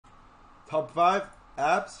Top 5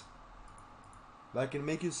 apps that can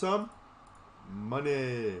make you some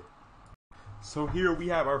money. So here we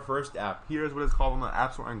have our first app. Here's what it's called on the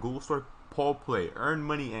App Store and Google Store. Pull Play. Earn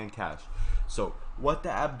money and cash. So what the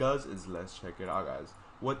app does is, let's check it out, guys.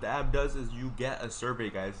 What the app does is you get a survey,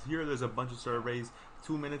 guys. Here there's a bunch of surveys.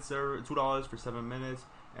 2-minute survey, $2 for 7 minutes.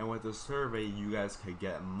 And with the survey, you guys could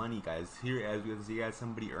get money, guys. Here, as you can see, guys,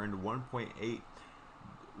 somebody earned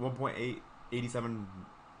 $1.87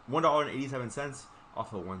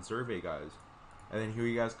 off of one survey, guys. And then here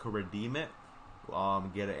you guys could redeem it,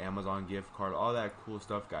 get an Amazon gift card, all that cool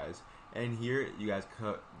stuff, guys. And here you guys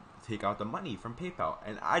could take out the money from PayPal.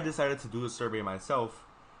 And I decided to do the survey myself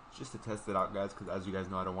just to test it out, guys, because as you guys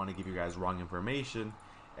know, I don't want to give you guys wrong information.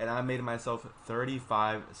 And I made myself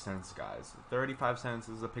 35 cents, guys. 35 cents.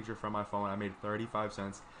 This is a picture from my phone. I made 35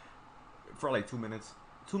 cents for like 2 minutes.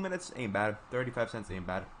 2 minutes ain't bad. 35 cents ain't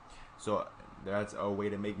bad. So that's a way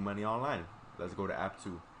to make money online. Let's go to app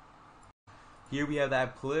 2. Here we have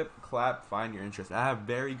that Clip, Clap, Find Your Interest. I have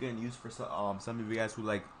very good news for some of you guys who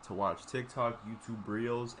like to watch TikTok, YouTube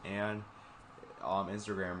Reels, and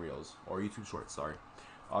Instagram Reels, or YouTube Shorts, sorry.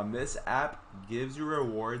 This app gives you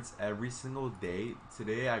rewards every single day.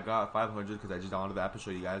 Today I got 500 because I just downloaded the app to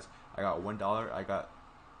show you guys. I got $1.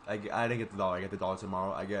 I didn't get the dollar. I get the dollar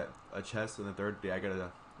tomorrow. I get a chest on the 3rd day. I get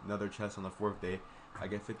another chest on the 4th day. I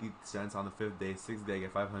get 50 cents on the 5th day. 6th day I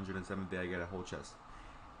get 500, and 7th day I get a whole chest.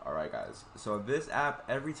 Alright, guys. So this app,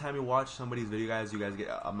 every time you watch somebody's video, guys, you guys get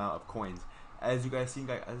an amount of coins. As you guys see,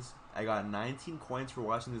 guys, I got 19 coins for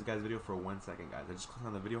watching this guy's video for 1 second, guys. I just clicked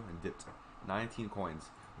on the video and dipped. 19 coins.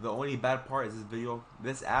 The only bad part is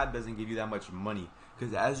this app doesn't give you that much money,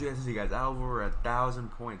 because as you guys see, guys, I have over 1,000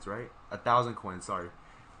 points, right? 1,000 coins, sorry.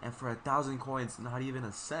 And for 1,000 coins, not even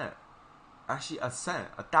a cent. Actually, a cent.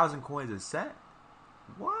 1,000 coins is a cent?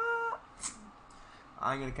 What?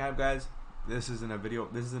 I ain't gonna cap, guys. This isn't a video.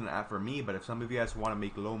 This isn't an app for me. But if some of you guys want to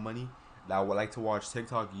make low money, that would like to watch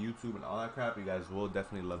TikTok, YouTube, and all that crap, you guys will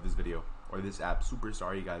definitely love this video or this app. Super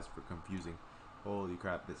sorry, guys, for confusing. Holy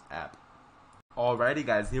crap, this app. Alrighty,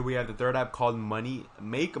 guys, here we have the third app called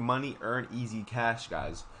Make Money Earn Easy Cash,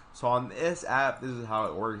 guys. So on this app, this is how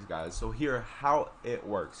it works, guys. So here, how it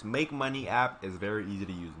works. Make Money app is very easy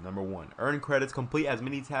to use. Number 1, earn credits. Complete as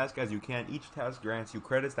many tasks as you can. Each task grants you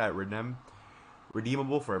credits that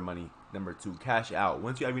redeemable for money. Number 2, cash out.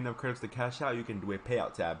 Once you have enough credits to cash out, you can do a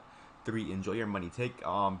payout tab. 3, enjoy your money.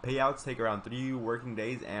 Payouts take around 3 working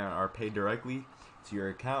days and are paid directly to your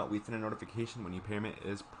account. We send a notification when your payment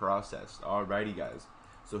is processed. Alrighty, guys.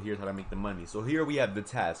 So here's how to make the money. So here we have the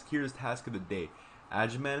task. Here's task of the day.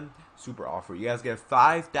 Admin super offer. You guys get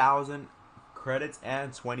 5,000 credits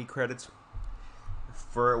and 20 credits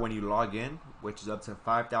for when you log in, which is up to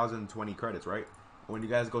 5,020 credits, right? When you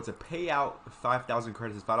guys go to pay out, 5,000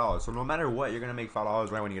 credits is $5. So no matter what, you're gonna make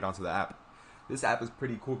 $5 right when you get onto the app. This app is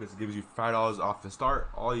pretty cool because it gives you $5 off the start.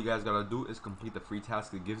 All you guys gotta do is complete the free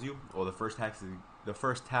task it gives you, or the first task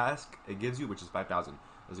it gives you, which is 5,000.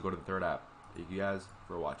 Let's go to the third app. Thank you guys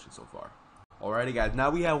for watching so far. Alrighty, guys.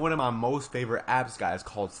 Now we have one of my most favorite apps, guys,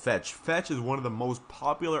 called Fetch. Fetch is one of the most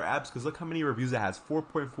popular apps because look how many reviews it has.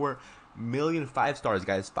 4.4 million 5 stars,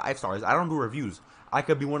 guys. 5 stars. I don't do reviews. I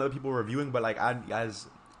could be one of the people reviewing, but like you guys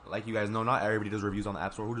know, not everybody does reviews on the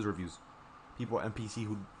App Store. Who does reviews? People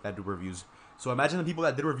NPC that do reviews. So imagine the people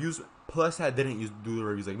that did reviews plus that didn't do the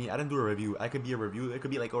reviews. Like me, I didn't do a review. I could be a review. It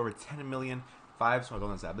could be like over 10 million 5 stars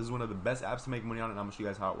on this app. This is one of the best apps to make money on, and I'm gonna show you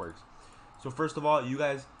guys how it works. So first of all, you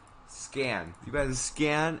guys scan. You guys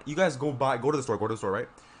go to the store, right?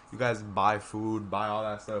 You guys buy food, buy all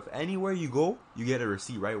that stuff. Anywhere you go, you get a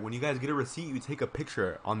receipt, right? When you guys get a receipt, you take a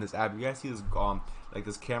picture on this app. You guys see this like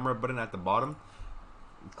this camera button at the bottom.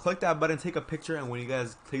 Click that button, take a picture, and when you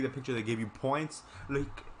guys take the picture, they give you points.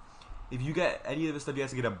 Like if you get any of this stuff, you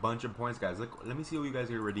guys get a bunch of points, guys. Look, let me see what you guys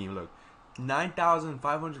can redeem. Look,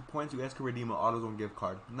 9,500 points, you guys can redeem an AutoZone gift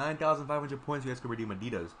card. 9,500 points, you guys can redeem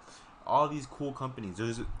Adidas. All these cool companies.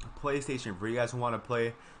 There's PlayStation for you guys who want to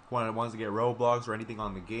play, who wants to get Roblox or anything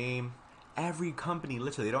on the game. Every company,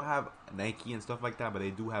 literally, they don't have Nike and stuff like that, but they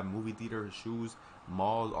do have movie theaters, shoes,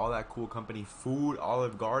 malls, all that cool company. Food,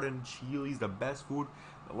 Olive Garden, Chili's, the best food.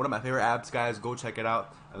 One of my favorite apps, guys. Go check it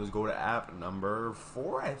out. Let's go to app number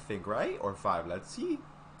 4, I think, right? Or 5. Let's see.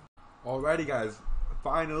 Alrighty, guys.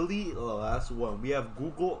 Finally, the last one. We have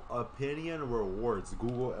Google Opinion Rewards.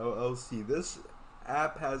 Google LLC. This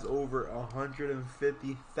app has over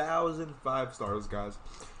 150,000 5 stars, guys.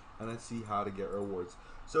 And let's see how to get rewards.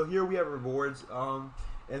 So here we have rewards.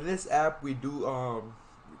 In this app, we do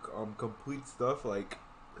complete stuff like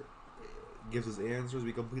gives us answers.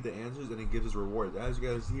 We complete the answers, and it gives us rewards. As you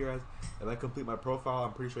guys see here, guys, if I complete my profile,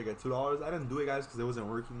 I'm pretty sure I get $2. I didn't do it, guys, because it wasn't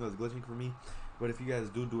working. It was glitching for me. But if you guys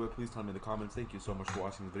do it, please tell me in the comments. Thank you so much for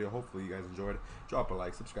watching this video. Hopefully you guys enjoyed it. Drop a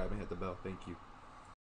like, subscribe, and hit the bell. Thank you.